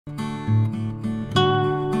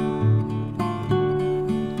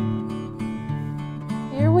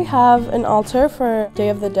have an altar for Day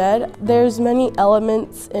of the Dead. There's many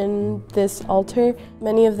elements in this altar.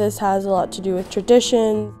 Many of this has a lot to do with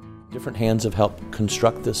tradition. Different hands have helped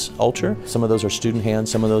construct this altar. Some of those are student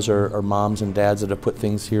hands, some of those are moms and dads that have put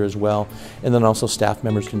things here as well, and then also staff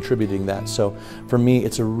members contributing that. So for me,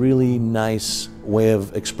 it's a really nice way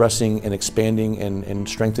of expressing and expanding and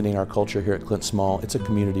strengthening our culture here at Clint Small. It's a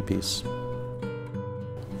community piece.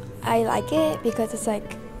 I like it because it's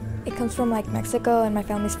like, it comes from like Mexico, and my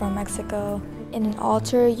family's from Mexico. In an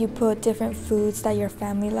altar, you put different foods that your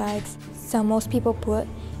family likes. So most people put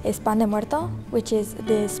is pan de muerto, which is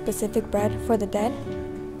the specific bread for the dead.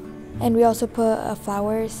 And we also put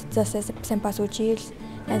flowers, just as cempasúchil,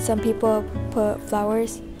 and some people put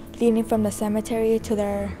flowers leading from the cemetery to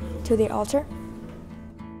the altar.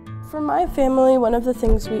 For my family, one of the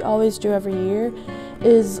things we always do every year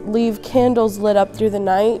is leave candles lit up through the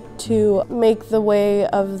night to make the way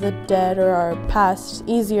of the dead or our past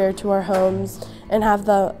easier to our homes and have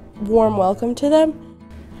the warm welcome to them.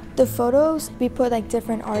 The photos, we put like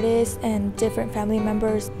different artists and different family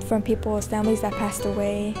members from people's families that passed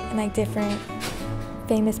away, and like different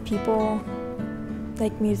famous people,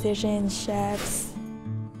 like musicians, chefs.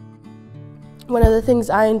 One of the things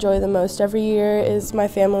I enjoy the most every year is my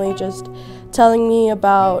family just telling me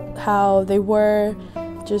about how they were,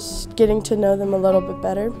 just getting to know them a little bit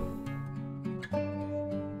better.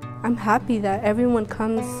 I'm happy that everyone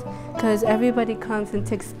comes, because everybody comes and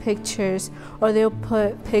takes pictures, or they'll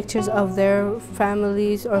put pictures of their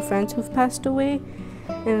families or friends who've passed away,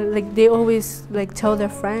 and like they always like tell their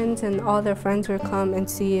friends, and all their friends will come and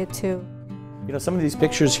see it too. You know, some of these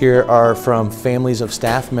pictures here are from families of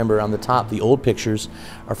staff member on the top. The old pictures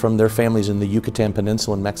are from their families in the Yucatan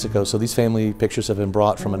Peninsula in Mexico. So these family pictures have been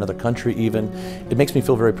brought from another country even. It makes me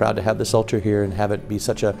feel very proud to have this altar here and have it be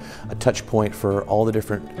such a touch point for all the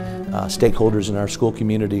different stakeholders in our school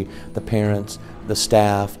community, the parents, the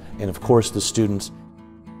staff, and of course the students.